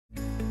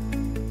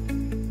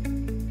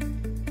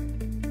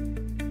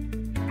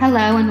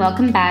Hello and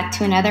welcome back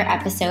to another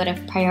episode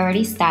of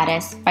Priority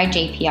Status by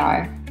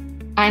JPR.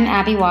 I'm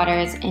Abby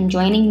Waters, and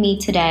joining me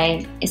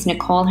today is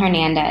Nicole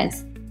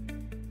Hernandez.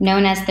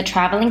 Known as the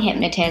Traveling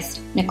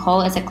Hypnotist,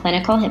 Nicole is a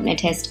clinical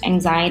hypnotist,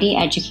 anxiety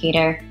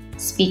educator,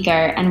 speaker,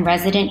 and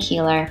resident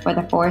healer for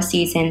the Four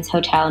Seasons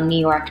Hotel New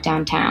York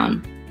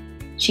downtown.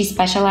 She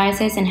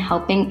specializes in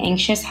helping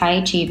anxious high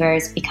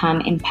achievers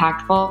become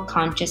impactful,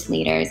 conscious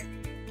leaders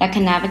that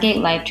can navigate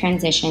life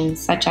transitions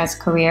such as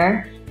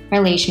career,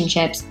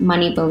 relationships,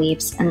 money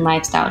beliefs, and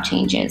lifestyle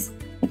changes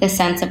with a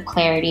sense of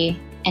clarity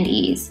and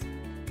ease.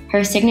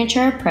 Her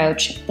signature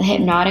approach, the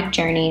hypnotic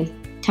journey,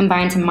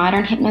 combines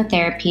modern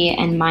hypnotherapy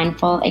and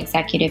mindful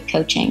executive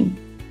coaching.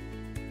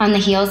 On the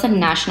heels of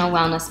National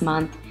Wellness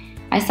Month,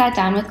 I sat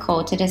down with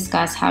Cole to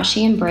discuss how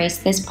she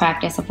embraced this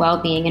practice of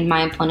well-being and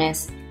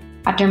mindfulness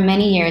after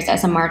many years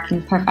as a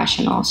marketing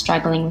professional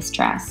struggling with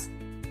stress.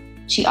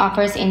 She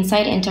offers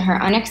insight into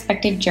her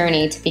unexpected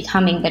journey to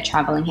becoming the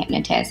traveling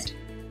hypnotist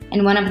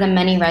and one of the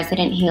many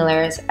resident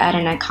healers at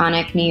an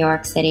iconic New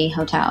York City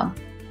hotel.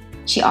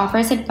 She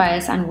offers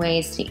advice on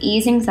ways to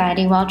ease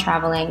anxiety while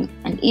traveling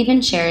and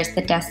even shares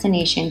the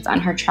destinations on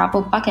her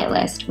travel bucket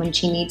list when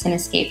she needs an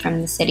escape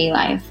from the city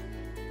life.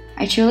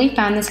 I truly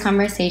found this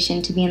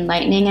conversation to be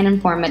enlightening and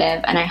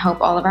informative, and I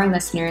hope all of our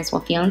listeners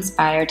will feel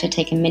inspired to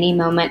take a mini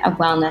moment of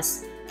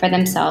wellness for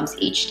themselves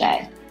each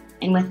day.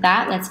 And with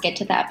that, let's get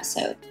to the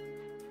episode.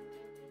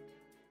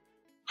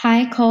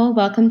 Hi, Cole.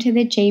 Welcome to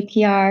the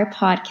JPR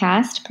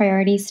podcast,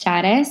 Priority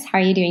Status. How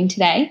are you doing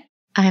today?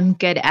 I'm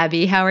good,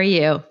 Abby. How are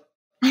you?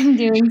 I'm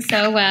doing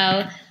so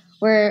well.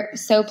 We're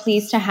so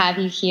pleased to have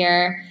you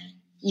here.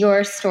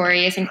 Your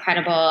story is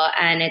incredible,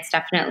 and it's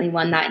definitely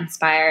one that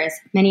inspires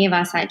many of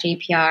us at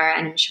JPR,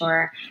 and I'm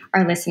sure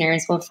our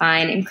listeners will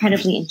find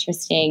incredibly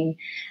interesting.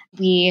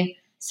 We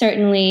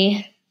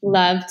certainly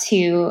love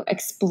to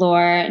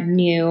explore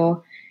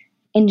new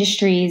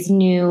industries,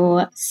 new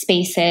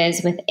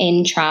spaces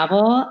within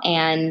travel,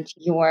 and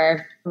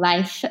your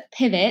life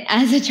pivot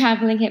as a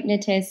traveling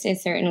hypnotist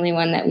is certainly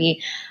one that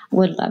we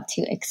would love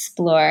to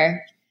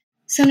explore.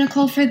 So,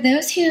 Nicole, for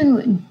those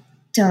who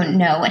don't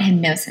know what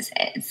hypnosis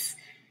is,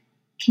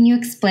 can you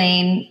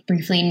explain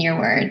briefly in your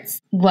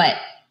words what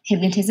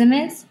hypnotism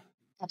is?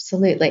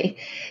 Absolutely.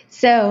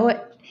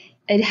 So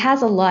it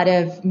has a lot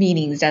of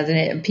meanings, doesn't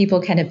it?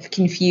 People kind of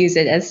confuse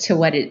it as to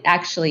what it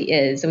actually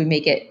is. So we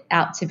make it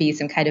out to be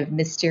some kind of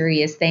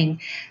mysterious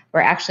thing. We're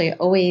actually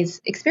always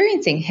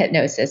experiencing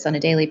hypnosis on a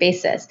daily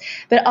basis.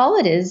 But all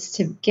it is,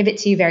 to give it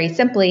to you very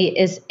simply,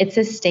 is it's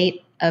a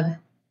state of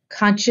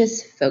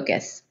conscious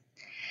focus.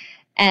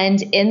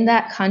 And in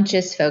that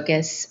conscious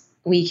focus,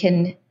 we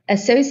can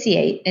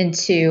associate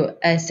into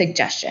a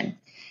suggestion.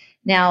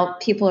 Now,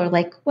 people are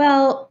like,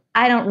 well,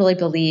 I don't really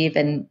believe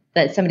in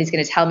that somebody's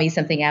going to tell me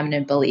something, I'm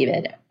going to believe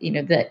it. You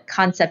know, the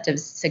concept of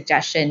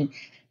suggestion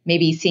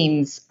maybe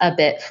seems a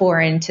bit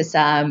foreign to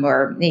some,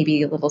 or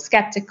maybe a little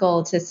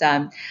skeptical to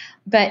some.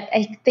 But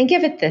I think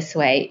of it this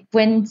way: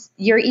 when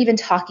you're even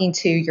talking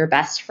to your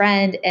best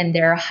friend and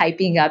they're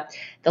hyping up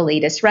the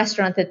latest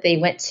restaurant that they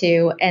went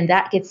to, and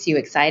that gets you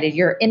excited,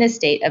 you're in a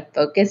state of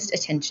focused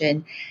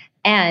attention,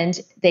 and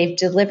they've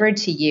delivered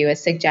to you a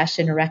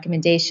suggestion, a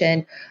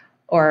recommendation,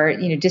 or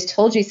just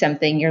told you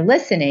something. You're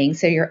listening,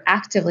 so you're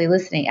actively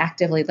listening,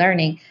 actively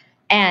learning,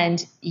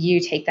 and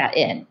you take that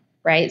in,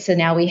 right? So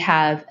now we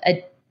have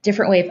a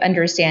different way of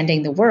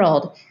understanding the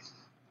world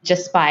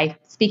just by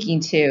speaking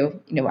to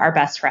our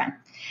best friend.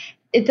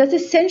 That's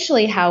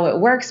essentially how it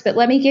works, but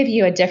let me give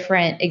you a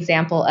different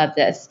example of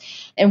this,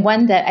 and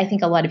one that I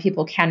think a lot of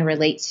people can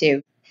relate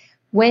to.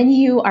 When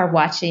you are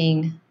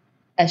watching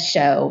a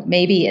show,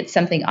 maybe it's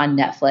something on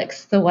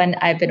Netflix. The one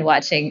I've been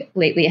watching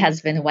lately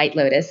has been White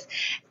Lotus.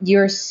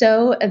 You're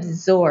so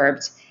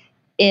absorbed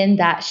in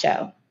that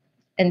show,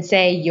 and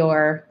say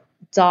your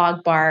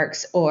dog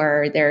barks,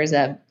 or there's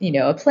a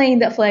plane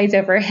that flies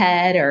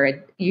overhead,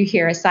 or you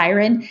hear a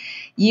siren,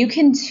 you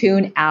can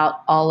tune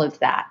out all of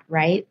that,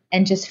 right?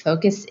 And just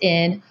focus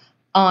in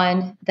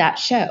on that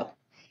show.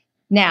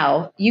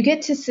 Now, you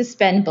get to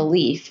suspend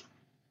belief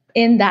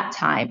in that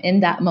time,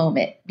 in that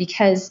moment,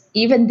 because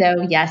even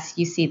though, yes,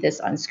 you see this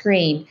on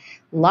screen,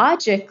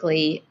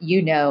 logically, you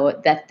know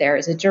that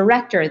there's a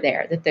director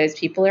there, that those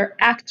people are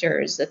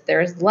actors, that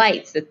there's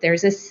lights, that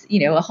there's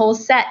a whole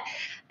set,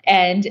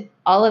 and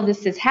all of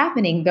this is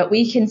happening, but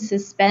we can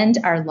suspend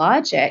our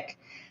logic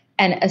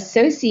and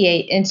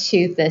associate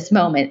into this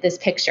moment, this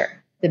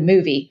picture, the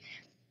movie.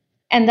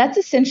 And that's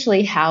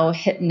essentially how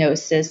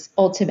hypnosis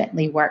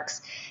ultimately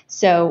works.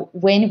 So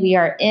when we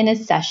are in a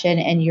session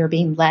and you're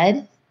being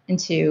led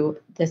into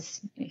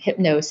this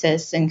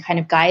hypnosis and kind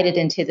of guided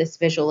into this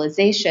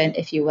visualization,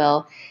 if you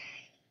will,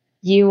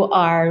 you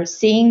are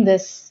seeing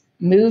this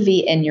movie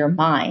in your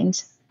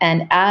mind.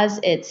 And as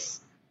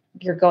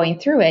you're going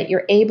through it,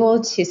 you're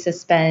able to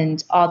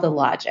suspend all the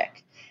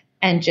logic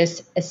and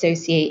just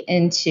associate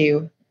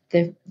into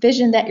the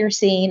vision that you're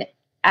seeing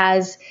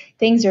as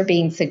things are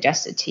being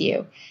suggested to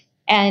you.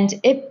 And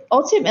it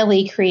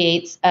ultimately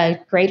creates a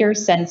greater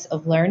sense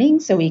of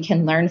learning so we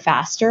can learn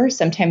faster.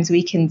 Sometimes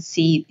we can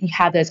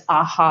have those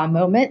aha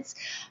moments.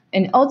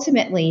 And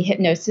ultimately,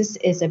 hypnosis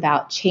is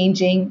about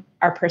changing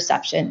our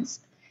perceptions.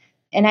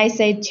 And I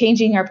say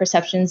changing our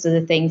perceptions of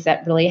the things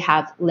that really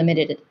have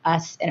limited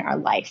us in our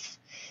life.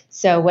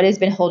 So what has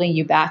been holding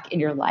you back in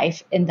your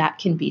life, and that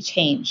can be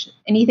changed.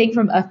 Anything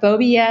from a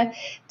phobia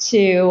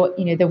to,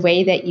 the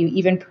way that you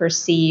even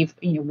perceive,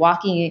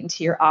 walking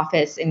into your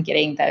office and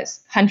getting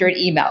those 100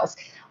 emails.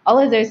 All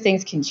of those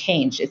things can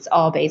change. It's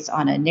all based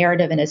on a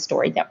narrative and a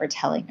story that we're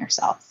telling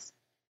ourselves.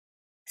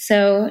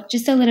 So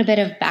just a little bit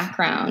of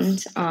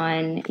background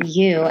on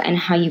you and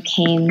how you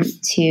came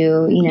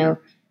to,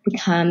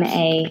 become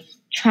a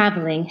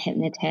traveling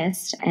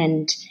hypnotist,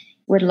 and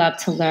would love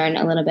to learn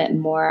a little bit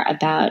more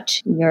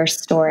about your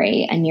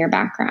story and your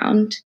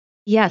background.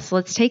 Yes,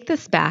 let's take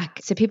this back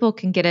so people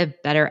can get a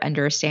better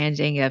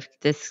understanding of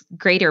this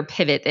greater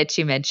pivot that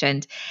you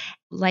mentioned.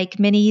 Like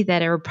many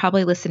that are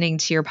probably listening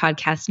to your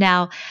podcast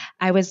now,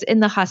 I was in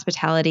the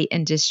hospitality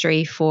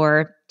industry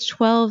for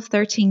 12,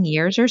 13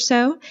 years or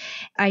so.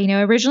 I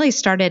originally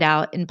started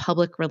out in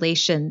public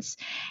relations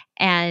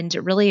and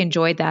really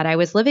enjoyed that. I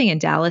was living in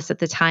Dallas at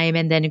the time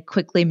and then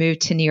quickly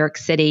moved to New York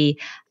City,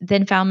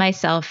 then found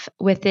myself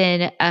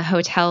within a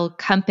hotel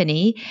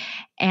company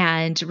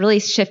and really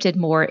shifted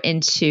more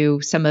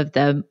into some of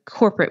the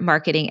corporate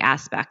marketing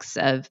aspects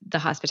of the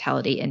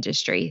hospitality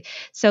industry.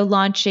 So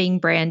launching,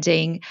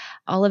 branding,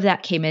 all of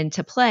that came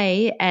into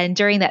play. And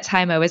during that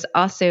time, I was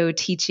also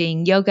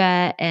teaching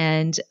yoga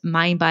and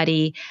mind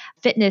body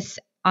fitness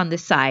on the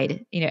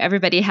side.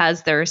 Everybody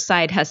has their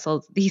side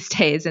hustle these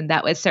days, and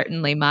that was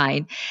certainly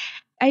mine.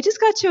 I just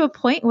got to a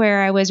point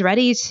where I was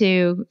ready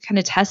to kind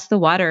of test the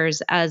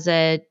waters as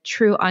a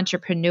true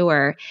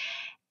entrepreneur.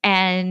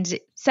 And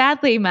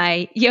sadly,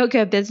 my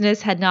yoga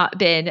business had not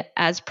been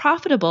as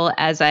profitable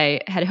as I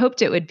had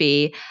hoped it would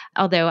be,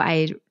 although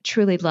I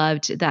truly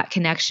loved that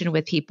connection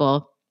with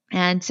people.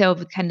 And so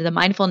kind of the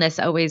mindfulness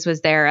always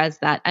was there as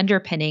that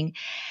underpinning.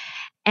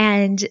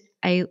 And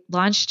I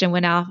launched and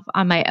went off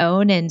on my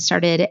own and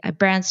started a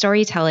brand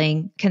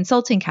storytelling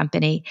consulting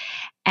company.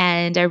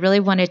 And I really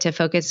wanted to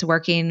focus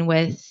working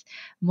with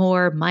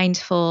more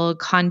mindful,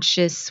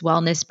 conscious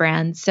wellness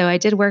brands. So I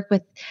did work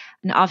with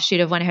an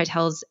offshoot of One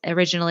Hotels.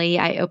 Originally,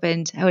 I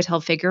opened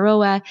Hotel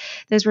Figueroa.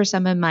 Those were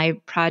some of my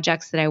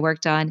projects that I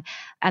worked on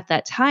at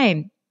that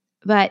time.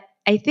 But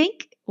I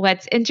think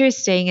what's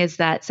interesting is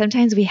that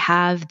sometimes we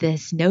have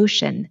this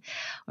notion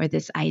or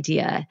this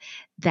idea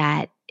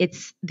that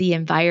it's the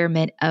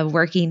environment of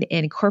working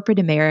in corporate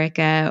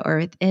America or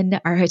within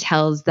our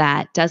hotels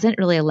that doesn't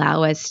really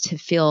allow us to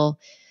feel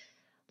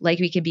like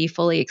we can be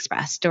fully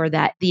expressed, or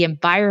that the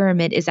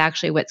environment is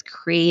actually what's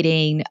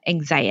creating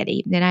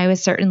anxiety. And I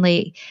was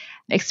certainly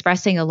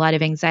expressing a lot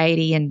of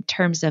anxiety in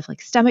terms of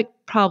like stomach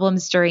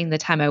problems during the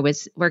time I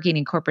was working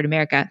in corporate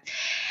America.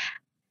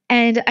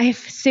 And I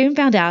soon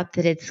found out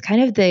that it's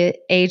kind of the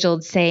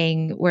age-old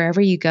saying, wherever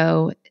you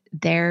go,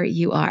 there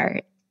you are.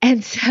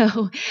 And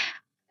so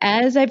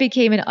as I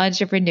became an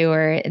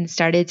entrepreneur and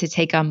started to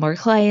take on more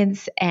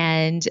clients,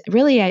 and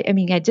really, I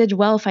did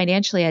well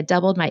financially. I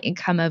doubled my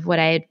income of what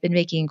I had been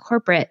making in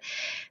corporate,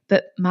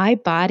 but my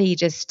body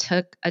just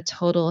took a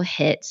total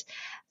hit.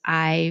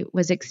 I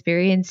was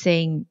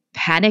experiencing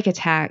panic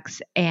attacks,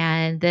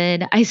 and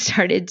then I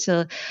started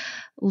to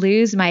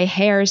lose my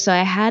hair. So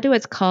I had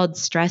what's called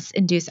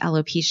stress-induced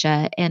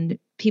alopecia, and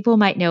people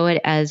might know it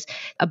as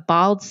a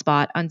bald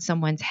spot on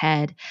someone's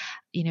head.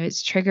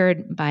 It's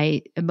triggered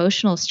by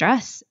emotional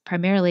stress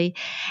primarily.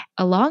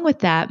 Along with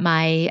that,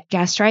 my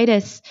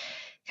gastritis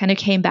kind of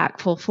came back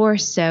full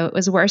force. So it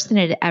was worse than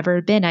it had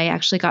ever been. I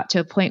actually got to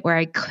a point where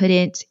I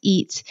couldn't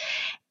eat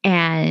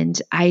and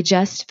I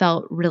just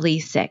felt really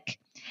sick.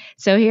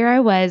 So here I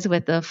was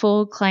with a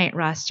full client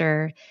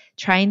roster,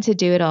 trying to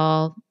do it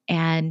all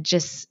and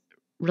just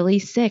really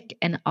sick,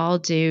 and all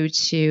due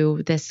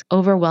to this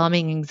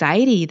overwhelming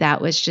anxiety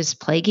that was just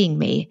plaguing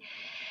me.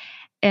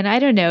 And I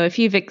don't know if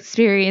you've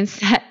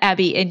experienced that,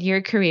 Abby, in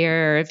your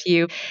career, or if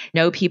you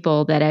know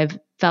people that have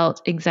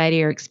felt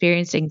anxiety or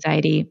experienced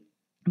anxiety,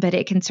 but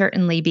it can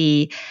certainly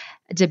be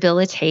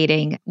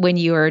debilitating when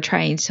you are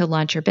trying to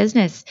launch your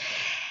business.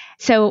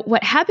 So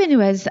what happened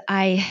was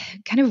I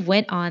kind of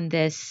went on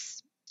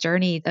this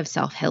journey of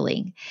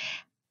self-healing.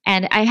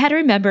 And I had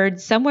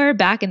remembered somewhere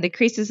back in the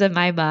creases of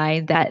my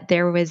mind that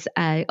there was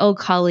an old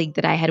colleague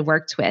that I had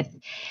worked with.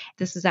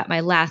 This was at my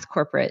last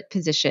corporate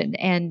position.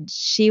 And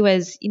she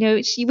was,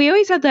 we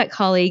always have that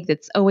colleague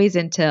that's always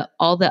into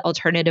all the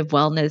alternative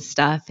wellness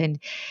stuff.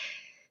 And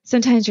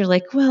sometimes you're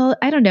like, well,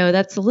 I don't know,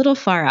 that's a little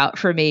far out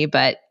for me.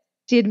 But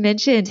she had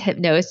mentioned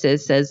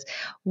hypnosis as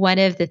one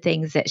of the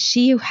things that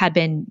she had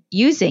been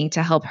using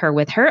to help her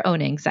with her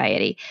own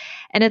anxiety.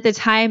 And at the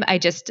time, I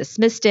just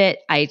dismissed it.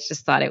 I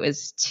just thought it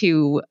was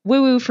too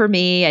woo-woo for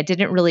me. I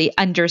didn't really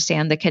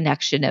understand the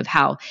connection of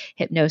how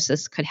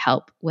hypnosis could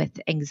help with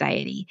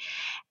anxiety.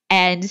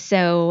 And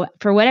so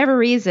for whatever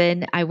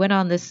reason, I went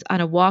on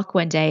a walk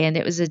one day, and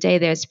it was a day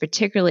that I was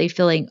particularly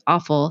feeling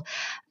awful,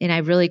 and I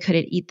really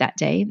couldn't eat that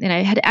day. And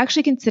I had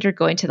actually considered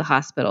going to the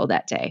hospital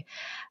that day.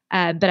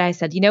 But I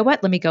said, you know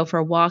what? Let me go for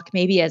a walk.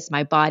 Maybe as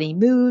my body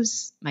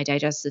moves, my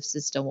digestive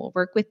system will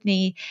work with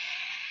me.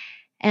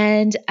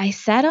 And I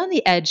sat on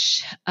the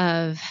edge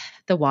of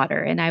the water,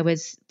 and I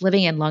was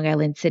living in Long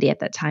Island City at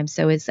that time.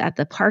 So I was at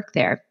the park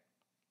there.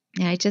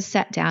 And I just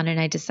sat down and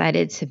I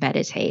decided to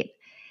meditate.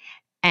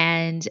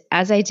 And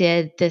as I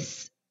did,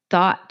 this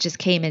thought just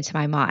came into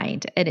my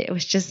mind, and it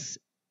was just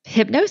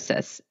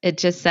hypnosis. It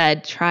just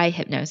said, try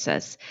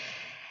hypnosis.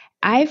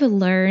 I've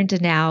learned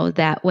now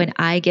that when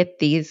I get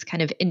these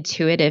kind of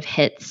intuitive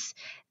hits,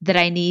 that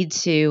I need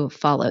to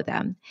follow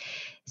them.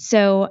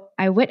 So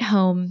I went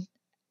home,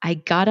 I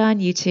got on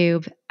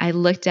YouTube, I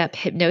looked up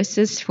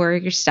hypnosis for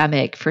your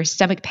stomach, for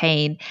stomach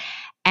pain,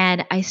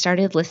 and I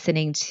started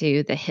listening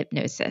to the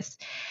hypnosis.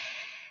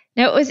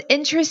 Now, what was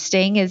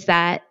interesting is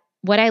that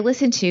what I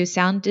listened to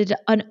sounded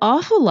an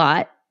awful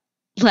lot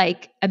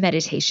like a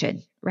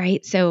meditation,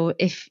 right? So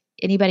if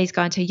anybody's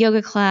gone to a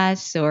yoga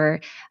class or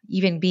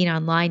even being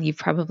online, you've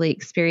probably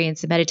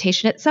experienced a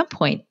meditation at some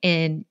point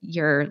in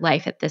your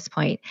life at this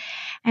point.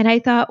 And I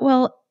thought,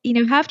 well,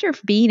 after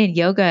being a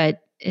yoga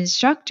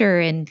instructor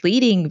and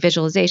leading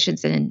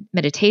visualizations and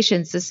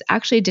meditations, this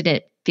actually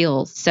didn't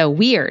feel so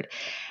weird.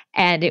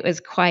 And it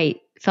was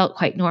felt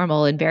quite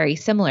normal and very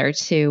similar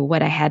to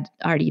what I had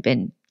already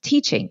been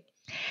teaching.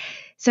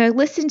 So I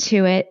listened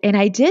to it, and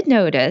I did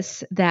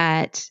notice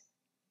that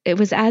it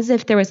was as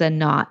if there was a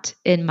knot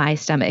in my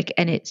stomach,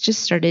 and it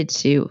just started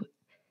to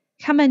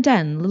come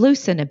undone,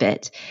 loosen a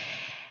bit.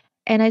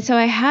 And so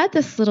I had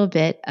this little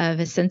bit of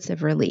a sense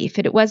of relief.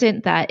 And it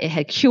wasn't that it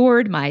had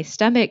cured my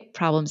stomach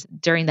problems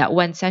during that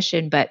one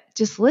session, but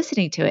just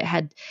listening to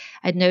it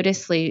I'd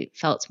noticeably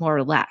felt more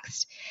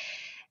relaxed.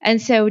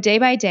 And so day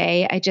by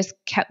day, I just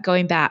kept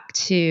going back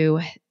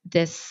to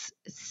this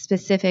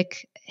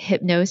specific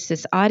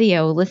hypnosis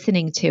audio,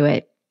 listening to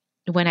it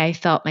when I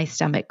felt my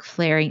stomach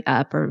flaring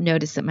up or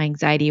noticed that my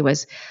anxiety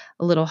was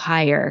a little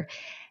higher.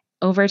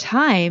 Over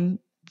time,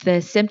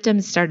 the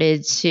symptoms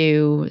started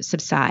to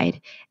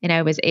subside, and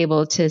I was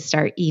able to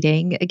start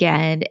eating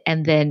again.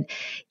 And then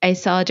I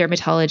saw a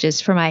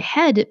dermatologist for my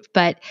head,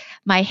 but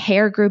my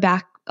hair grew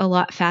back a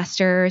lot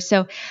faster.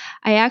 So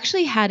I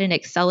actually had an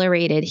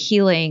accelerated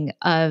healing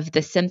of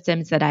the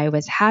symptoms that I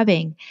was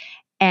having.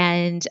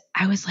 And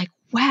I was like,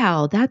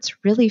 wow,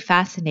 that's really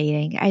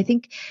fascinating. I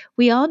think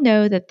we all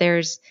know that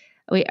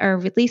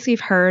or at least we've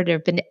heard or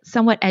been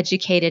somewhat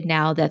educated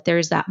now that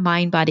there's that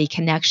mind-body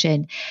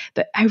connection.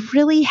 But I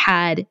really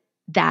had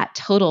that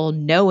total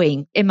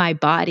knowing in my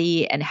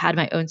body and had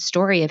my own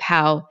story of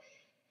how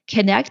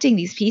connecting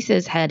these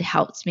pieces had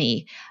helped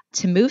me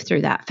to move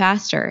through that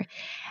faster.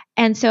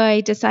 And so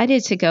I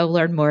decided to go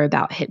learn more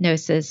about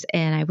hypnosis,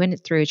 and I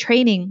went through a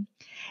training.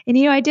 And,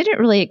 I didn't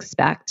really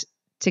expect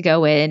to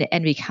go in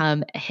and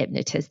become a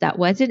hypnotist. That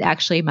wasn't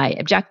actually my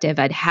objective.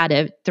 I'd had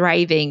a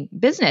thriving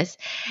business.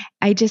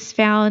 I just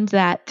found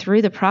that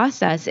through the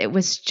process, it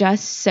was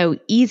just so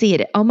easy.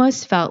 It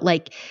almost felt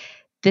like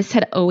this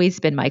had always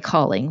been my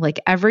calling. Like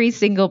every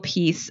single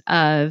piece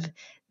of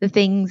the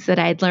things that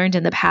I'd learned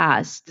in the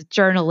past,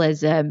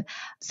 journalism,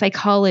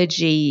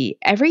 psychology,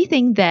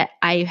 everything that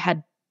I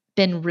had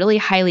been really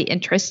highly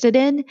interested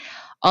in,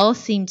 all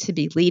seemed to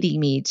be leading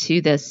me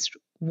to this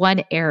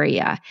one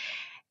area.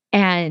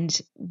 And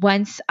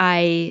once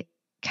I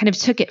kind of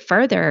took it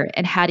further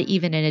and had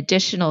even an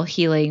additional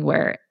healing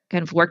where I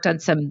kind of worked on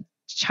some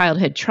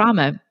childhood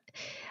trauma,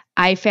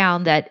 I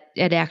found that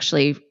it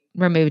actually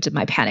removed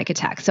my panic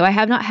attack. So I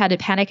have not had a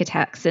panic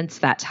attack since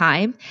that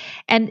time.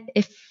 And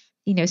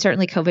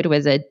certainly COVID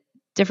was a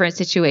different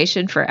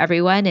situation for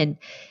everyone. And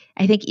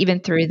I think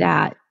even through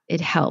that,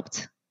 it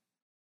helped.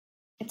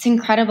 It's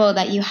incredible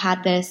that you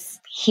had this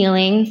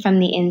healing from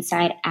the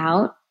inside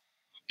out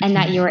and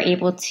that you were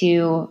able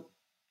to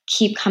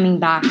keep coming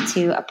back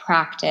to a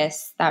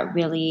practice that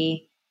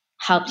really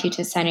helped you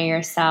to center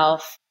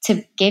yourself,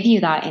 to give you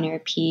that inner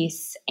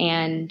peace.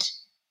 And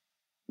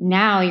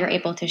now you're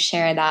able to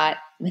share that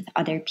with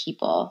other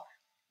people.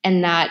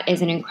 And that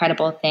is an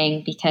incredible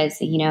thing because,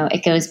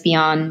 it goes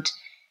beyond,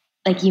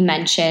 like you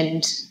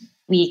mentioned,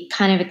 we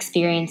kind of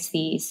experience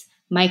these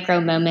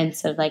micro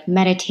moments of like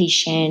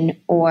meditation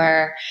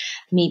or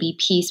maybe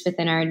peace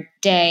within our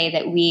day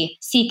that we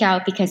seek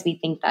out because we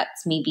think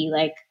that's maybe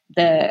like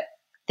the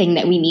thing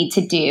that we need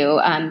to do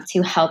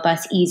to help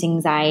us ease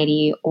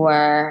anxiety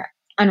or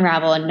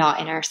unravel a knot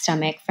in our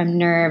stomach from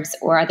nerves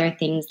or other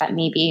things that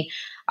maybe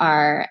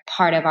are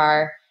part of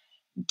our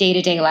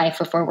day-to-day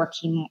life if we're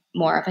working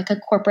more of like a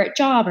corporate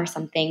job or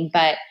something.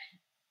 But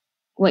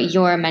what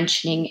you're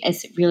mentioning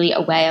is really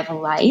a way of a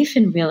life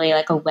and really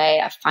like a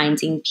way of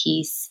finding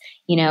peace,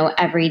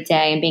 every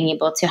day and being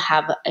able to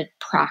have a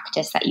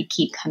practice that you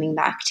keep coming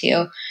back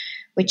to,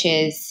 which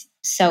is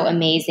so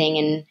amazing.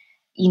 And,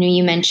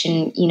 you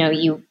mentioned,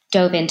 you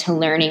dove into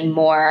learning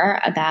more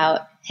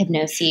about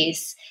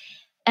hypnosis.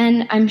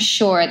 And I'm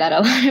sure that a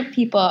lot of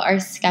people are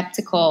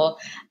skeptical,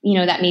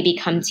 that maybe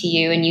come to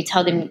you and you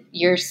tell them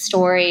your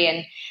story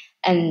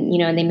and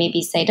they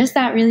maybe say, does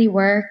that really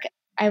work?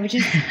 I would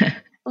just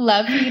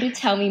love for you to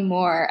tell me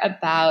more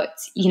about,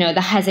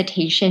 the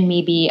hesitation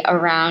maybe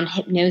around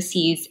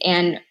hypnosis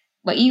and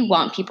what you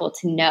want people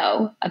to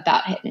know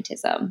about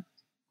hypnotism.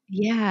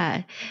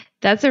 Yeah,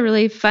 that's a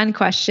really fun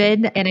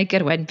question and a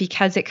good one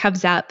because it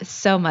comes out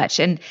so much.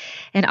 And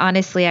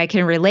honestly, I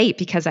can relate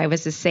because I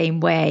was the same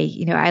way.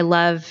 I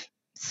love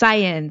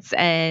science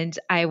and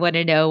I want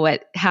to know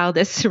how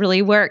this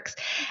really works,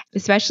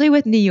 especially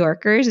with New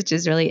Yorkers, which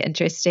is really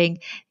interesting.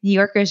 New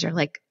Yorkers are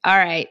like, all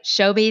right,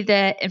 show me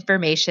the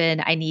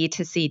information. I need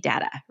to see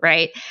data,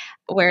 right?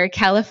 Where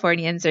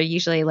Californians are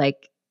usually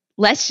like,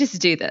 let's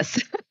just do this.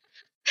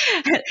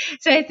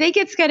 So I think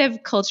it's kind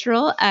of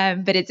cultural,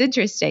 but it's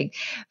interesting.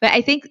 But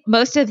I think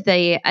most of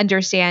the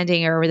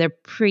understanding or the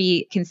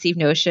preconceived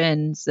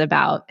notions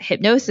about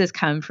hypnosis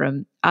come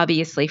from,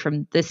 obviously,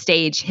 from the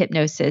stage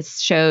hypnosis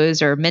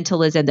shows or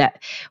mentalism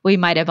that we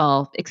might have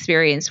all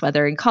experienced,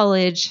 whether in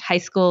college, high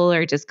school,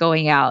 or just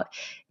going out,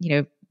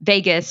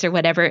 Vegas or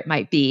whatever it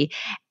might be.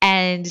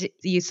 And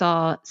you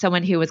saw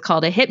someone who was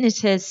called a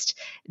hypnotist.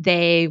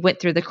 They went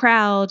through the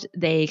crowd.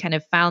 They kind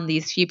of found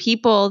these few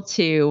people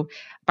to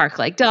bark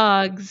like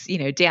dogs,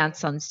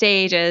 dance on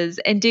stages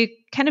and do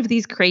kind of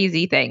these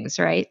crazy things,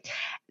 right?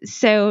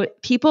 So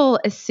people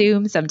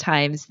assume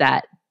sometimes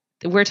that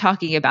we're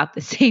talking about the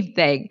same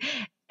thing,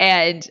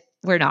 and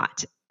we're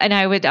not. And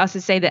I would also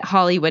say that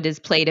Hollywood has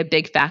played a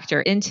big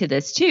factor into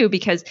this too,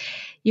 because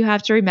you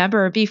have to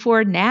remember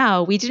before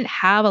now, we didn't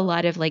have a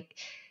lot of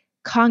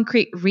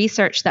concrete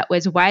research that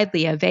was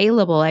widely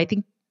available. I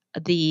think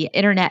the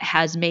internet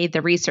has made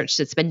the research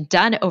that's been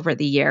done over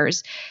the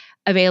years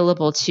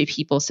available to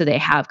people so they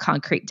have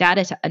concrete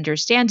data to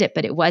understand it,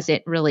 but it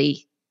wasn't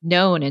really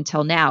known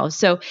until now.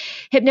 So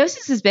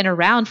hypnosis has been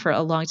around for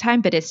a long time,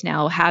 but it's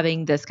now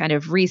having this kind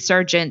of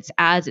resurgence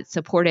as it's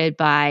supported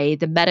by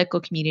the medical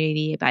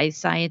community, by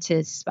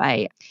scientists,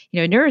 by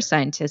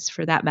neuroscientists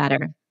for that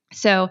matter.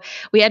 So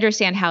we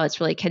understand how it's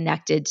really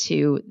connected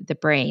to the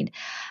brain.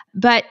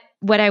 But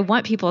what I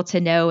want people to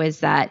know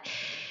is that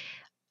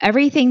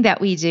everything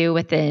that we do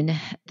within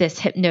this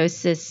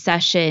hypnosis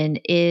session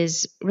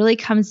really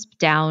comes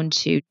down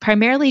to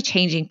primarily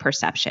changing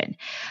perception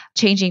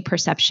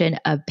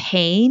of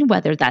pain,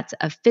 whether that's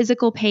a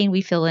physical pain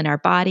we feel in our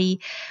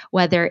body,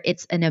 whether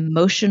it's an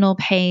emotional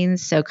pain.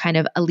 So kind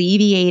of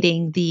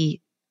alleviating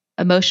the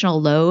emotional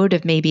load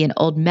of maybe an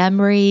old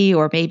memory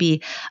or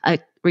maybe a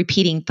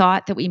repeating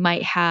thought that we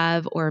might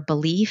have or a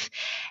belief.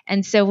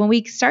 And so when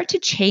we start to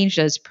change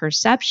those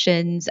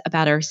perceptions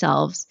about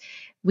ourselves,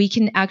 we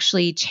can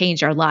actually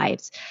change our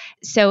lives.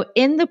 So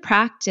in the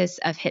practice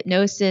of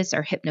hypnosis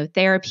or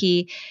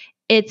hypnotherapy,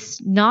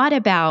 it's not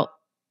about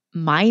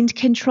mind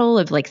control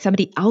of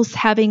somebody else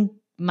having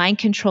mind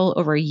control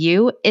over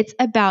you. It's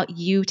about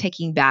you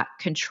taking back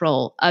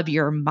control of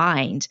your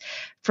mind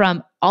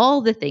from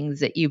all the things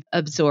that you've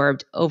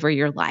absorbed over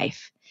your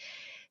life.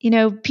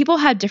 People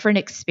have different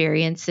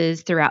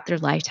experiences throughout their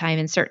lifetime.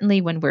 And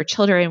certainly when we're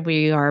children,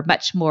 we are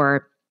much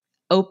more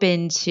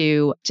open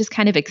to just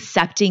kind of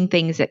accepting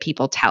things that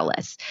people tell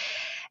us.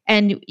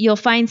 And you'll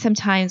find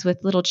sometimes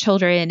with little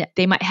children,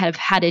 they might have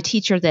had a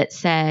teacher that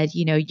said,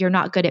 you're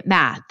not good at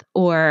math,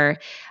 or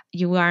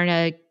you aren't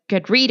a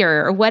good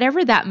reader, or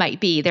whatever that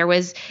might be.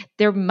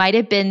 There might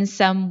have been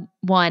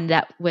someone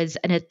that was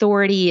an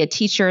authority, a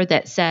teacher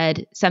that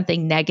said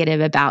something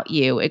negative about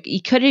you.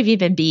 It could have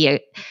even be a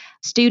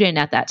student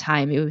at that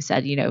time who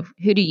said,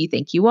 who do you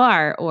think you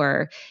are?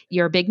 Or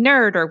you're a big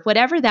nerd, or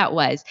whatever that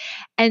was.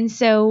 And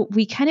so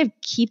we kind of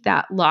keep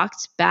that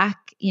locked back,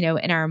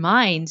 in our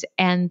minds.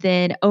 And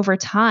then over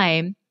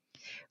time,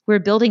 we're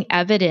building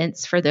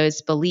evidence for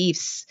those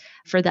beliefs,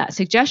 for that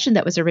suggestion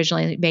that was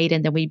originally made.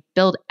 And then we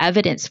build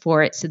evidence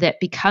for it so that it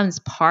becomes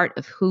part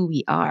of who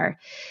we are.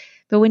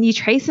 But when you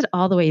trace it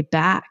all the way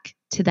back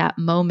to that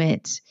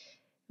moment,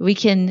 we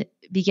can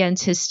begin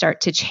to start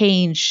to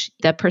change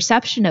the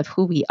perception of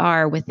who we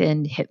are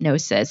within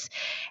hypnosis.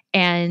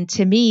 And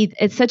to me,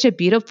 it's such a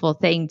beautiful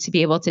thing to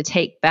be able to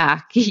take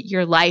back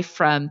your life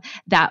from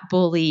that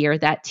bully or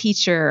that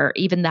teacher or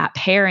even that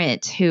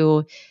parent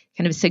who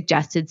kind of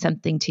suggested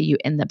something to you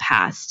in the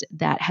past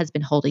that has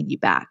been holding you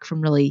back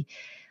from really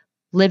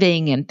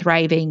living and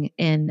thriving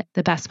in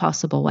the best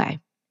possible way.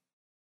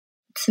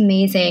 It's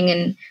amazing,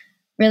 and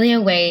really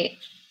a way,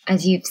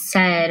 as you've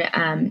said,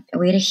 a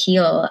way to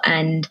heal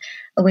and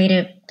a way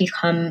to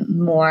become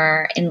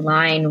more in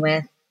line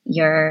with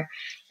your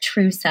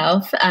true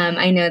self.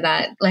 I know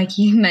that, like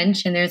you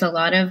mentioned, there's a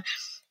lot of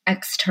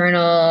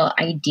external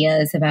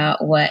ideas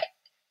about what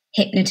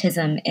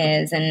hypnotism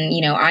is. And,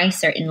 I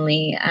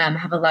certainly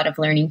have a lot of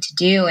learning to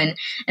do, and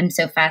I'm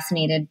so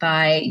fascinated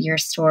by your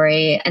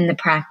story and the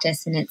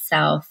practice in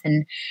itself.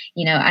 And,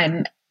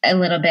 I'm a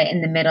little bit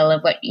in the middle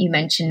of what you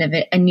mentioned of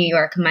a New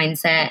York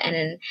mindset and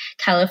a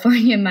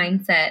California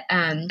mindset,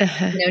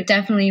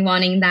 definitely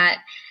wanting that.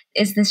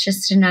 Is this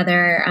just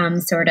another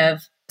sort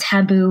of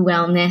taboo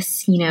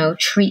wellness,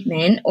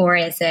 treatment, or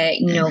is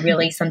it,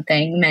 really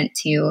something meant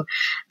to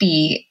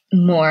be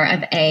more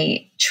of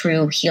a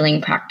true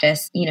healing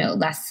practice,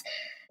 less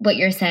what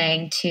you're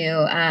saying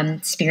to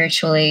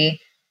spiritually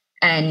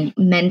and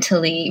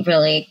mentally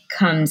really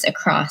comes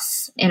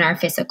across in our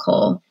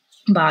physical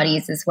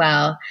bodies as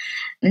well.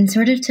 And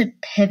sort of to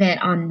pivot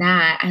on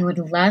that, I would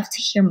love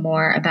to hear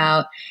more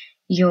about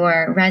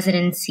your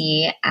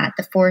residency at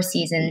the Four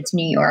Seasons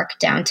New York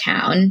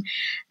downtown,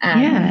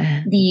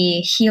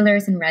 the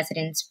Healers in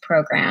Residence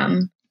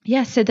program.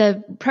 Yeah, so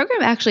the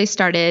program actually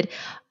started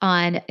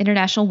on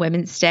International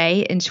Women's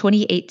Day in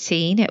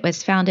 2018. It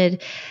was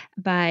founded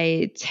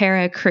by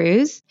Tara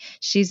Cruz.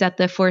 She's at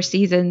the Four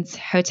Seasons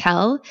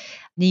Hotel,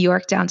 New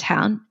York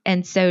downtown.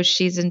 And so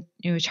she's in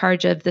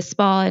charge of the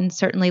spa and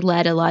certainly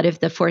led a lot of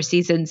the Four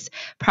Seasons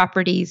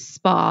properties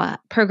spa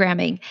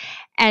programming.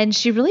 And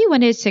she really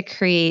wanted to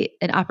create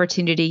an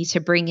opportunity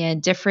to bring in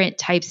different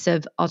types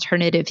of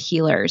alternative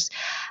healers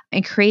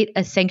and create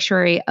a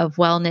sanctuary of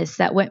wellness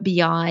that went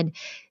beyond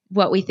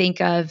what we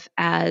think of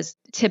as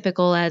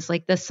typical as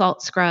like the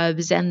salt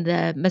scrubs and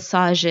the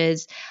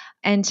massages,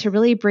 and to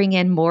really bring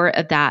in more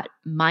of that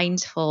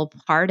mindful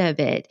part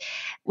of it.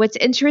 What's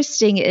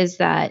interesting is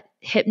that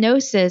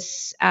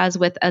hypnosis, as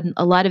with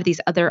a lot of these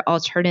other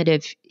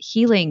alternative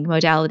healing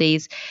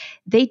modalities,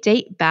 they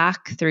date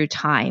back through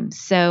time.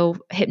 So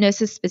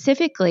hypnosis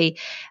specifically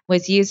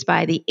was used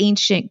by the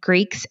ancient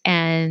Greeks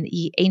and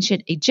the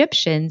ancient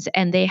Egyptians,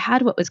 and they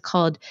had what was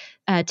called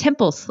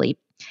temple sleep.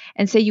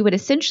 And so you would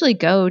essentially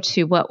go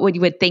to what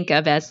you would think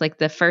of as like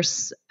the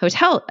first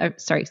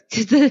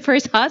the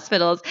first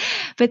hospitals.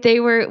 But they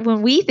were,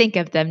 when we think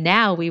of them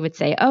now, we would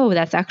say, oh,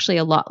 that's actually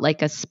a lot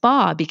like a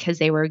spa, because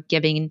they were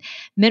giving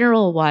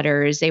mineral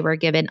waters. They were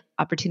given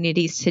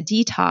opportunities to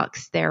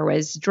detox. There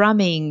was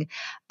drumming.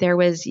 There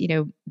was,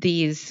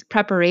 these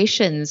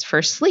preparations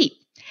for sleep.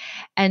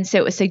 And so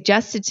it was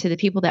suggested to the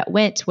people that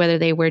went, whether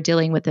they were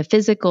dealing with a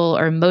physical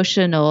or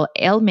emotional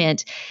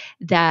ailment,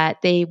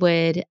 that they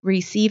would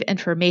receive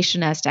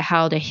information as to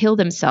how to heal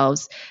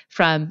themselves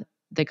from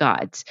the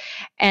gods.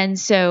 And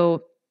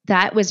so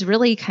that was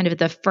really kind of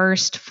the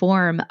first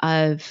form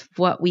of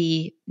what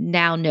we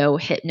now know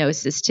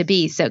hypnosis to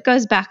be. So it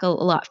goes back a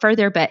lot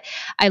further, but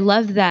I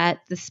love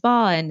that the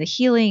spa and the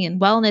healing and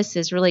wellness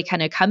is really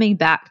kind of coming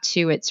back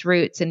to its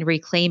roots and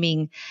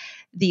reclaiming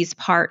these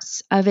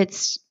parts of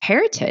its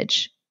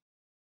heritage.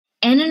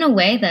 And in a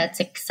way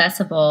that's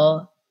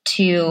accessible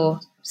to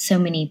so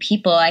many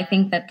people. I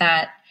think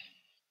that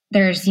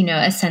there's,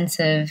 a sense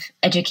of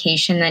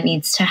education that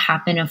needs to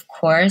happen, of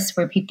course,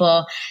 where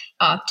people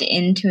opt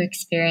into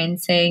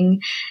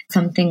experiencing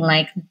something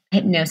like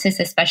hypnosis,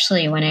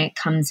 especially when it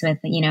comes with,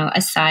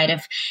 a side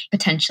of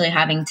potentially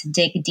having to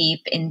dig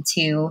deep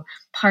into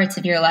parts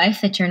of your life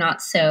that you're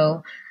not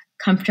so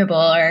comfortable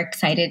or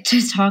excited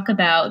to talk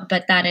about,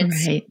 but that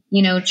it's,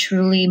 right,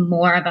 truly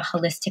more of a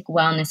holistic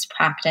wellness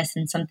practice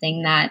and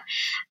something that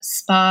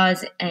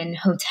spas and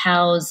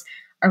hotels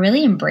are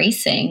really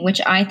embracing,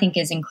 which I think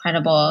is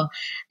incredible.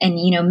 And,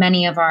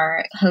 many of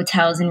our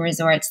hotels and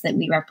resorts that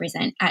we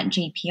represent at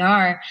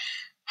JPR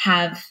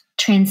have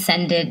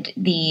transcended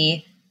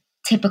the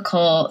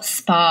typical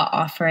spa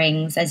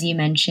offerings, as you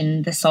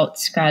mentioned, the salt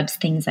scrubs,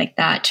 things like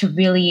that, to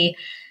really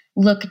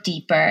look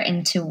deeper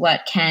into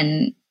what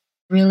can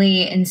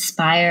really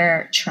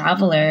inspire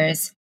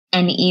travelers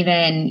and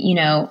even,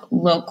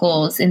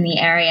 locals in the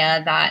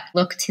area that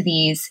look to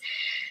these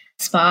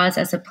spas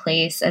as a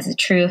place, as a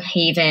true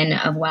haven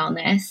of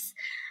wellness.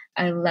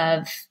 I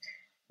love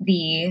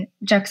the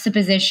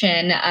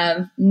juxtaposition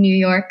of New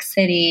York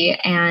City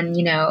and,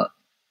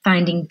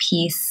 finding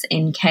peace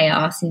in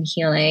chaos and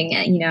healing.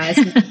 As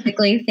we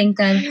typically think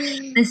of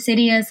the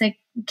city as a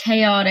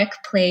chaotic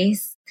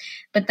place,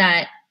 but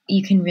that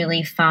you can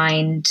really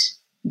find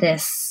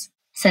this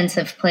sense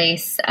of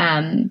place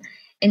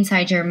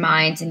inside your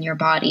mind and your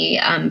body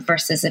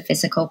versus a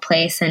physical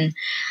place. And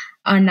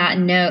on that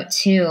note,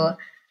 too,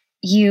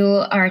 you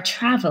are a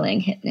traveling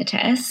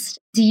hypnotist.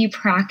 Do you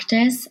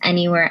practice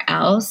anywhere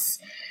else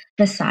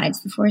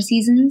besides the Four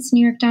Seasons,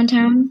 New York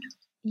downtown?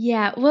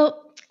 Yeah, well,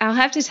 I'll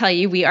have to tell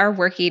you, we are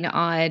working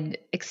on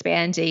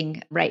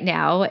expanding right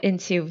now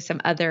into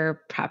some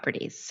other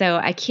properties. So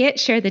I can't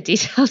share the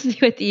details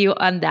with you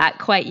on that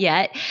quite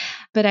yet,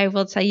 but I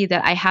will tell you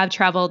that I have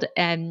traveled,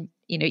 and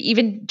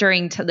even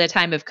during the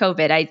time of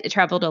COVID, I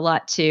traveled a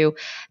lot to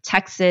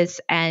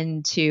Texas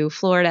and to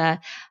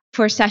Florida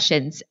for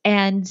sessions.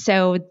 And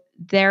so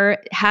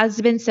there has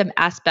been some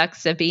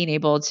aspects of being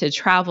able to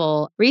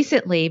travel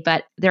recently,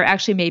 but there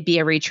actually may be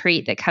a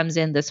retreat that comes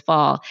in this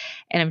fall.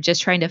 And I'm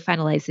just trying to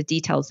finalize the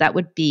details. That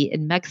would be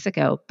in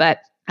Mexico.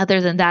 But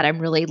other than that, I'm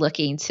really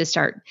looking to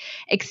start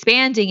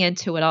expanding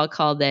into what I'll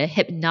call the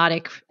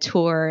hypnotic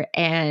tour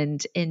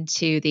and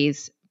into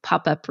these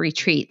pop-up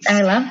retreats.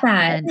 I love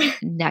that.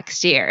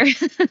 Next year.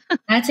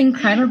 That's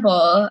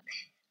incredible.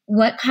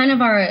 What kind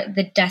of are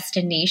the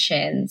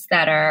destinations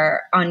that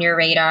are on your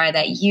radar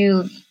that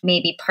you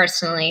maybe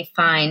personally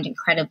find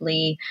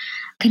incredibly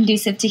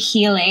conducive to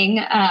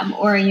healing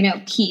or,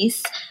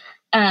 peace?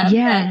 that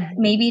Yeah.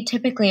 maybe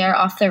typically are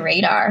off the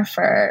radar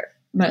for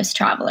most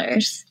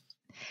travelers.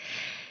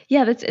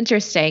 Yeah, that's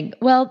interesting.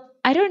 Well,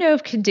 I don't know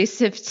if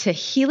conducive to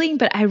healing,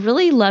 but I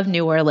really love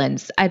New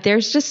Orleans.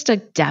 There's just a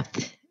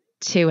depth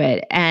to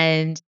it,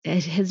 and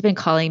it has been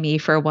calling me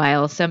for a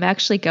while. So I'm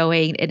actually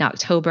going in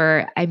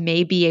October. I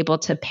may be able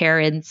to pair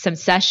in some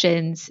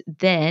sessions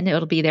then.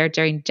 It'll be there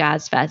during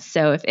Jazz Fest.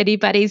 So if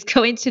anybody's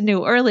going to New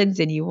Orleans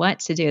and you want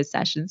to do a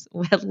sessions,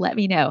 well, let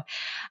me know.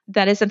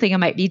 That is something I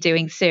might be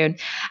doing soon.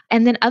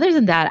 And then other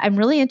than that, I'm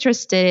really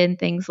interested in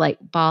things like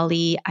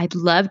Bali. I'd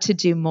love to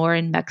do more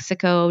in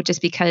Mexico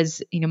just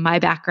because, my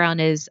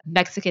background is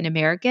Mexican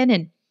American,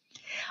 and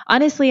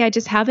honestly, I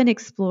just haven't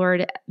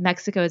explored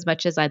Mexico as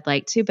much as I'd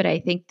like to, but I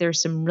think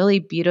there's some really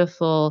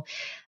beautiful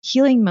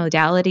healing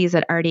modalities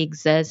that already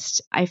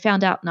exist. I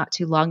found out not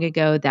too long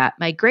ago that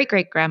my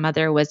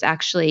great-great-grandmother was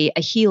actually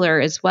a healer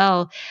as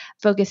well,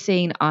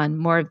 focusing on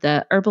more of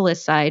the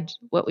herbalist side,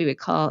 what we would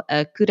call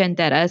a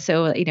curandera.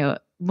 So,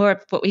 more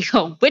of what we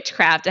call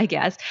witchcraft, I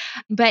guess,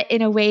 but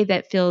in a way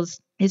that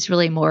is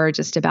really more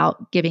just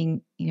about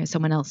giving,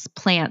 someone else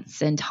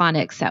plants and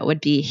tonics that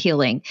would be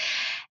healing.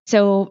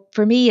 So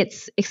for me,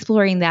 it's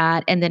exploring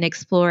that and then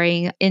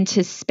exploring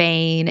into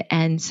Spain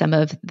and some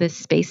of the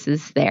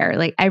spaces there.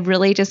 Like, I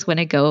really just want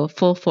to go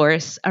full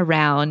force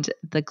around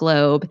the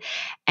globe.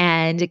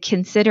 And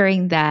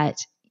considering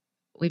that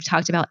we've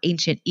talked about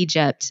ancient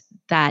Egypt,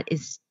 that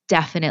is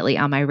definitely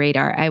on my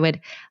radar. I would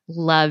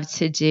love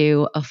to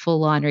do a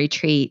full-on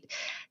retreat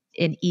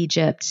in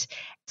Egypt.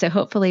 So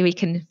hopefully we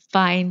can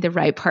find the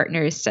right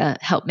partners to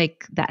help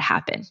make that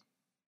happen.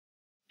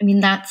 I mean,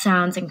 that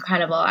sounds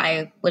incredible.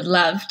 I would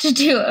love to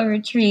do a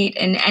retreat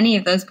in any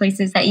of those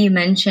places that you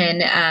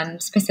mentioned,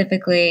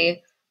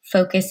 specifically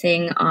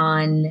focusing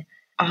on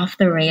off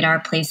the radar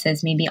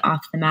places, maybe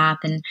off the map.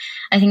 And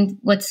I think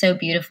what's so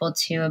beautiful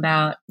too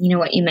about,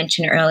 what you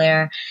mentioned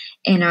earlier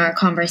in our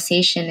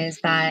conversation is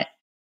that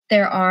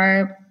there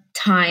are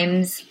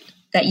times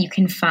that you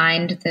can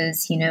find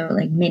those,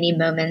 like mini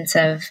moments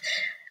of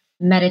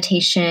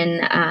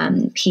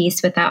meditation,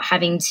 peace without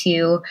having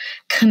to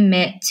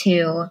commit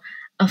to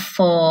a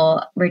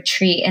full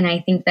retreat. And I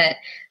think that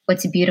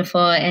what's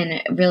beautiful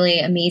and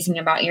really amazing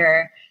about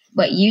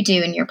what you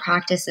do in your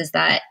practice is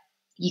that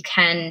you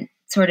can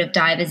sort of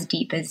dive as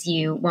deep as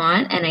you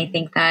want. And I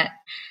think that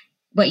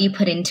what you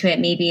put into it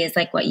maybe is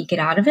like what you get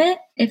out of it,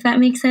 if that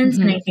makes sense.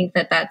 Mm-hmm. And I think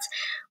that that's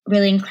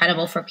really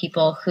incredible for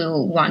people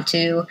who want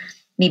to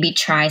maybe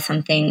try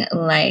something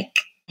like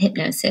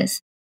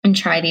hypnosis and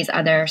try these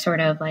other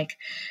sort of like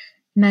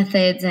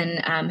methods and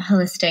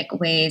holistic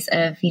ways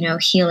of,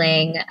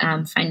 healing,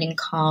 finding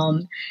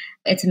calm.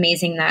 It's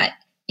amazing that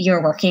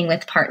you're working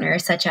with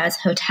partners such as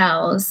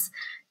hotels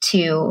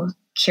to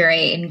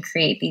curate and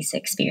create these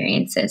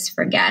experiences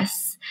for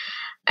guests.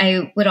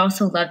 I would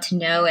also love to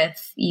know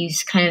if you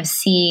kind of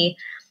see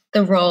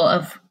the role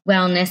of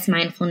wellness,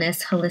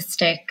 mindfulness,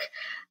 holistic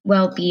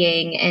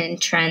well-being,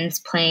 and trends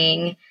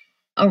playing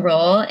a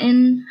role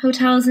in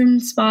hotels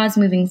and spas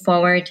moving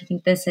forward. Do you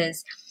think this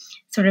is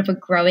sort of a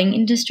growing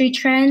industry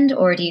trend,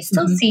 or do you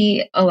still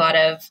see a lot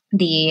of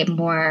the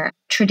more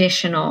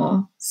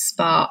traditional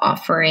spa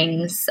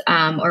offerings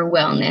or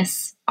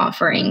wellness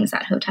offerings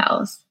at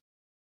hotels?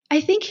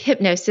 I think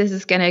hypnosis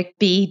is going to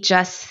be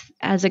just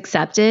as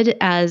accepted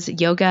as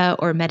yoga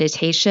or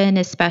meditation,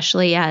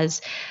 especially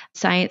as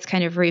science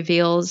kind of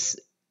reveals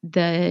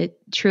the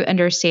true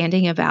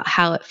understanding about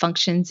how it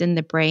functions in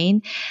the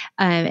brain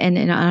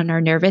and on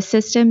our nervous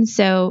system.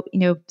 So,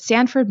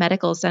 Stanford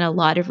Medical has done a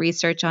lot of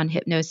research on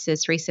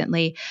hypnosis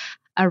recently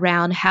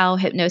around how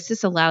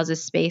hypnosis allows a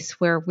space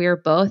where we're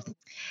both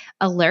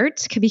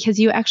alert, because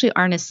you actually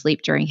aren't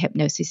asleep during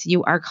hypnosis.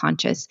 You are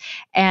conscious.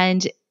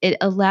 And it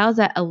allows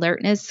that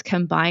alertness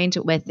combined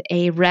with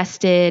a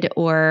rested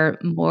or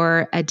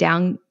more more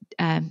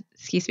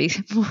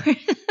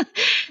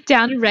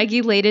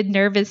down-regulated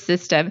nervous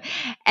system.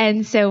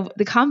 And so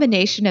the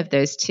combination of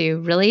those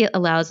two really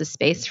allows a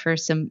space for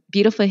some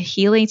beautiful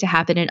healing to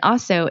happen. And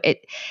also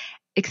it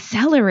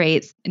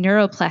accelerates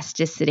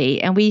neuroplasticity.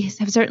 And we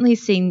have certainly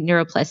seen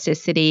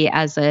neuroplasticity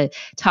as a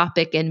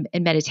topic in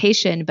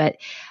meditation, but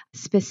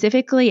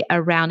specifically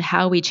around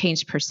how we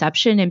change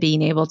perception and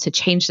being able to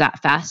change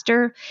that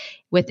faster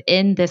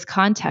within this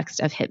context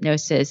of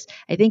hypnosis,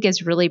 I think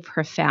is really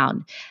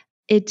profound.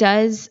 It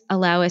does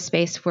allow a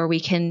space where we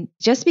can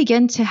just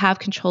begin to have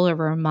control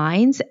over our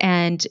minds,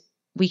 and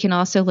we can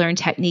also learn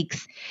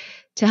techniques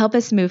to help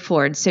us move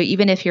forward. So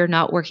even if you're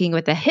not working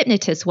with a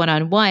hypnotist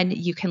one-on-one,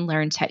 you can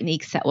learn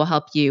techniques that will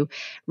help you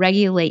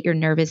regulate your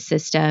nervous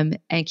system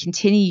and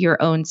continue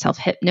your own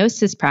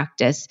self-hypnosis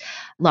practice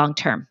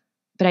long-term.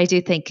 But I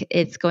do think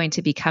it's going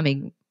to be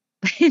coming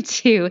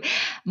into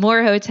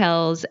more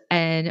hotels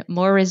and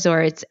more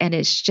resorts, and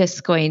it's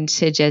just going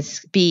to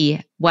just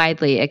be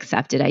widely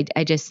accepted.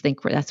 I just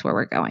think that's where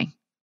we're going.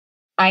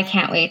 I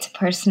can't wait to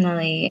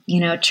personally,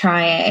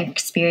 try it,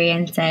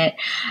 experience it.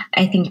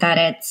 I think that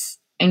it's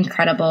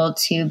incredible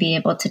to be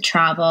able to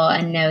travel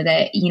and know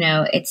that,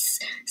 it's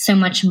so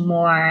much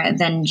more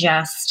than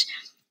just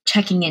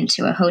checking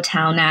into a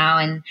hotel now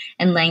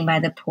and laying by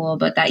the pool,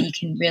 but that you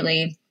can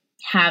really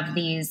have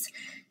these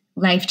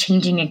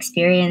life-changing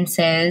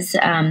experiences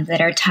that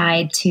are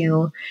tied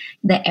to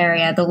the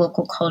area, the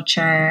local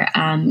culture,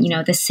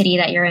 the city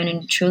that you're in,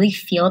 and truly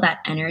feel that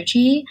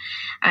energy.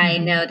 I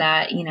know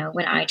that,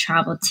 when I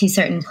travel to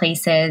certain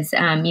places,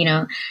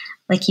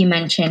 like you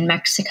mentioned,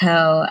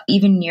 Mexico,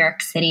 even New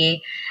York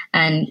City,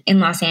 and in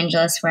Los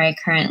Angeles, where I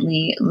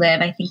currently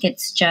live, I think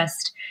it's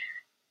just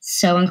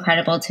so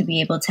incredible to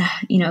be able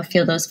to,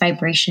 feel those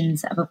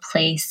vibrations of a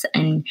place,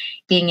 and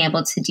being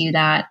able to do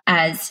that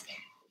as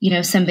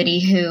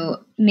somebody who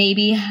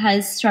maybe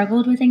has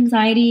struggled with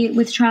anxiety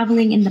with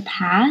traveling in the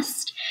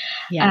past.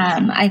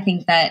 Yes. I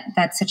think that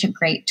that's such a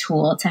great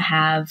tool to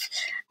have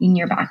in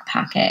your back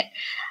pocket.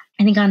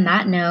 I think on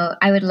that note,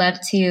 I would love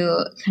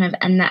to kind of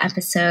end the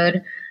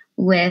episode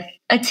with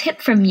a tip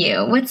from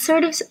you. What's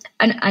sort of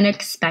an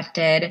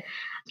unexpected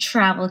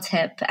travel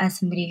tip, as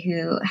somebody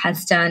who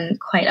has done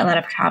quite a lot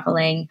of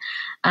traveling,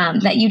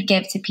 that you'd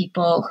give to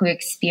people who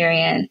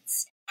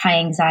experience high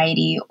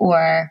anxiety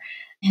or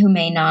who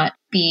may not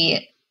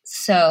be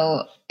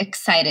so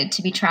excited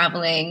to be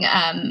traveling,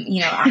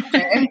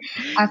 after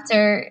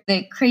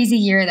the crazy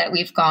year that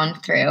we've gone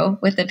through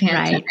with the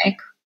pandemic? Right.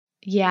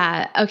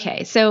 Yeah.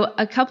 Okay. So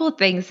a couple of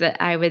things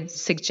that I would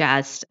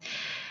suggest.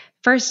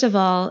 First of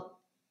all,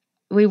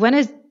 we want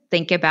to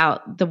think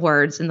about the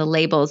words and the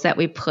labels that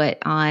we put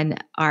on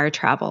our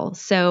travel.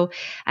 So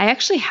I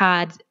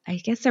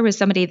guess there was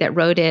somebody that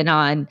wrote in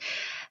on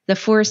the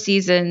Four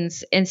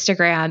Seasons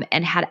Instagram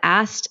and had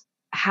asked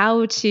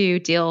how to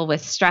deal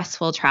with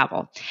stressful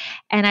travel.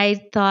 And I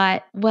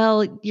thought,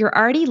 well, you're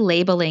already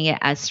labeling it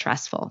as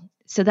stressful.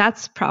 So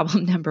that's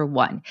problem number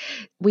one.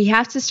 We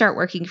have to start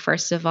working,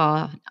 first of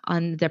all,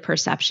 on the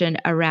perception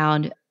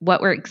around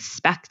what we're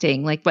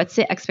expecting. Like, what's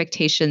the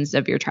expectations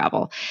of your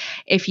travel?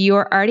 If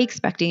you're already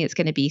expecting it's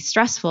going to be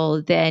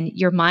stressful, then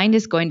your mind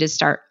is going to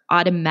start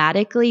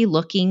automatically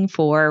looking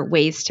for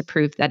ways to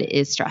prove that it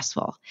is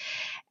stressful.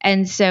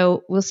 And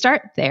so we'll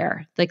start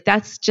there. Like,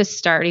 that's just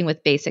starting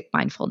with basic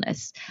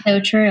mindfulness. So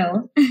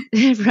true.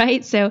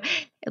 Right? So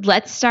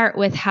let's start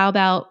with, how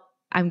about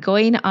I'm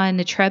going on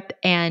a trip,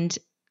 and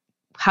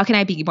how can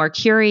I be more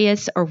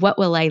curious, or what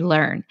will I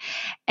learn?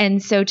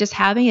 And so just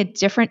having a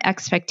different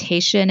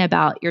expectation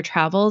about your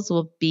travels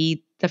will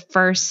be the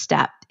first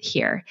step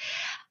here.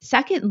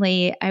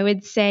 Secondly, I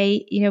would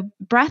say,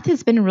 breath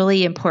has been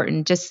really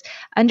important. Just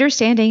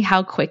understanding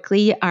how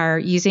quickly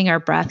using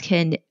our breath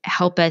can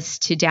help us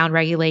to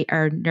downregulate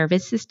our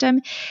nervous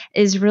system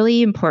is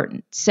really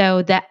important.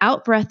 So the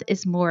out breath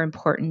is more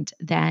important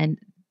than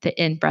the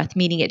in breath,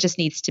 meaning it just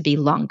needs to be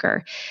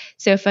longer.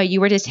 So if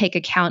you were to take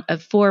a count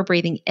of 4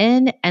 breathing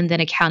in and then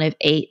a count of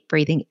 8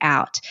 breathing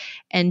out,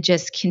 and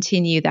just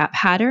continue that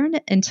pattern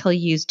until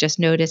you just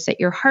notice that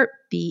your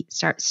heartbeat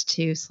starts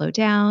to slow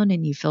down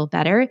and you feel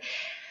better,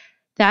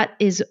 that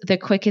is the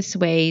quickest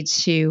way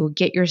to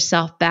get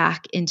yourself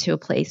back into a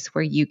place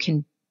where you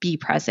can be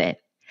present.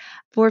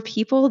 For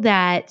people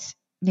that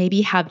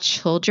maybe have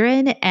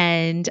children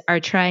and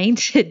are trying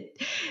to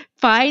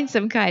find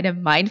some kind of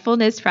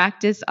mindfulness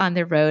practice on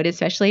the road,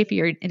 especially if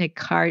you're in a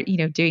car,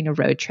 doing a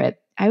road trip,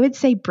 I would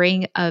say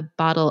bring a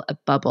bottle of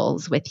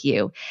bubbles with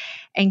you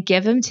and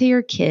give them to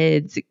your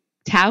kids.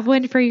 Have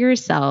one for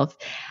yourself.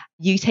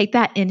 You take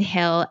that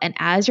inhale, and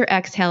as you're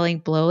exhaling,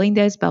 blowing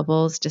those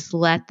bubbles, just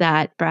let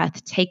that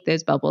breath take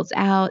those bubbles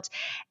out.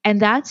 And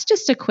that's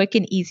just a quick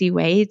and easy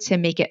way to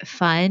make it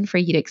fun for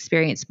you to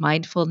experience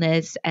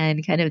mindfulness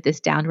and kind of this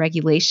down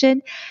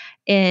regulation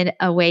in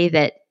a way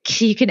that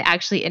you can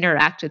actually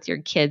interact with your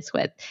kids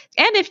with.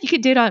 And if you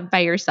could do it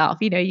by yourself,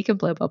 you can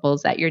blow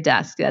bubbles at your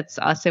desk. That's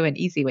also an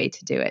easy way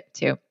to do it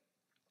too.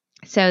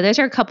 So those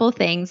are a couple of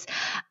things.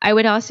 I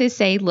would also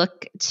say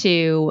look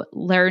to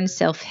learn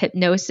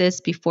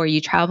self-hypnosis before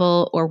you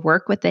travel, or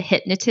work with a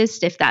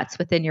hypnotist if that's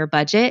within your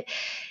budget,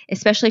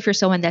 especially for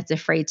someone that's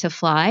afraid to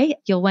fly.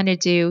 You'll want to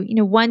do,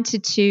 1 to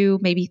 2,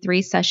 maybe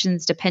 3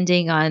 sessions,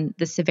 depending on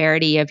the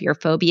severity of your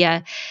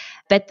phobia.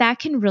 But that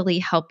can really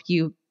help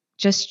you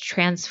just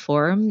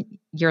transform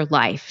your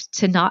life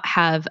to not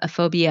have a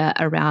phobia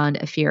around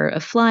a fear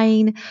of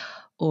flying.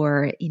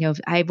 Or,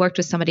 I worked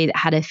with somebody that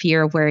had a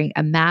fear of wearing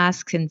a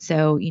mask. And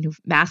so,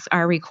 masks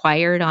are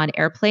required on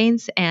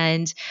airplanes,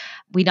 and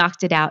we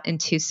knocked it out in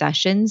 2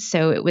 sessions.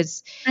 So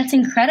That's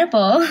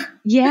incredible.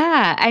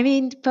 Yeah. I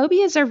mean,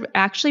 phobias are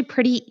actually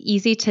pretty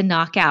easy to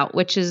knock out,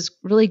 which is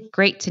really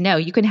great to know.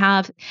 You can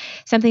have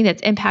something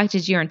that's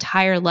impacted your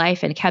entire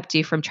life and kept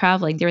you from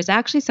traveling. There was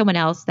actually someone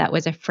else that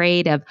was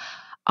afraid of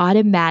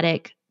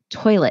automatic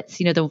toilets,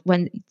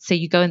 so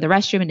you go in the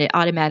restroom and it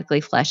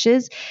automatically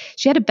flushes.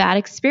 She had a bad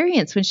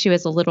experience when she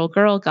was a little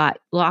girl, got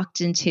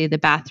locked into the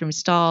bathroom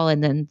stall,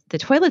 and then the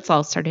toilets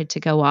all started to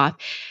go off.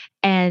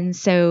 And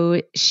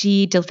so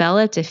she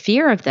developed a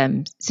fear of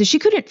them. So she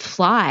couldn't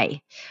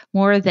fly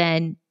more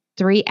than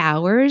 3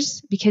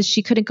 hours because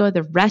she couldn't go to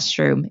the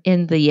restroom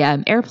in the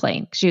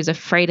airplane. She was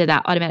afraid of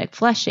that automatic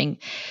flushing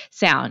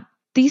sound.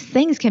 these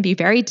things can be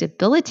very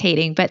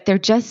debilitating, but they're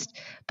just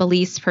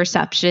beliefs,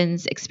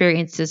 perceptions,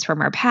 experiences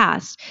from our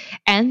past,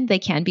 and they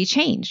can be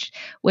changed,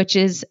 which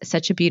is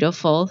such a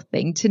beautiful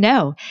thing to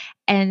know.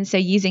 And so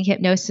using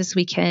hypnosis,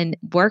 we can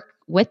work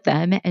with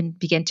them and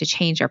begin to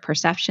change our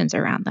perceptions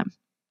around them.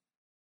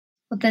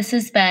 Well, this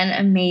has been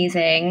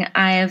amazing.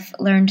 I've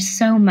learned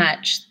so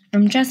much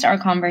from just our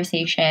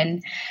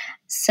conversation.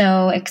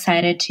 So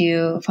excited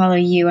to follow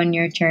you on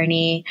your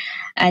journey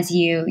as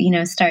you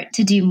start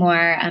to do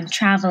more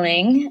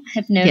traveling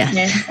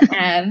hypnosis.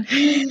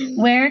 Yes.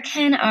 Where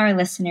can our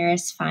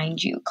listeners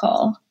find you,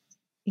 Cole?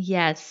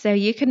 Yes. So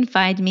you can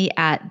find me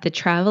at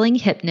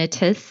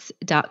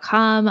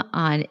thetravelinghypnotist.com,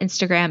 on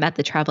Instagram at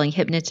The Traveling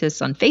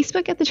Hypnotist, on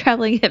Facebook at The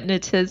Traveling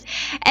Hypnotist.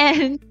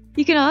 And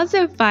you can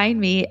also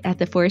find me at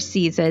the Four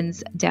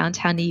Seasons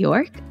downtown New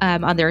York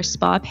on their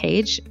spa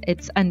page.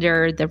 It's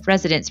under the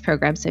residence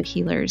program, so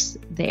healers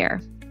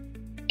there.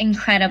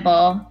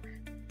 Incredible.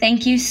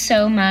 Thank you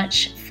so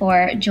much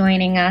for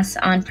joining us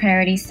on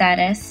Priority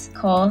Status,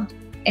 Cole.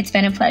 It's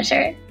been a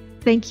pleasure.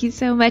 Thank you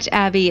so much,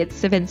 Abby. It's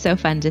been so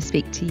fun to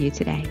speak to you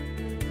today.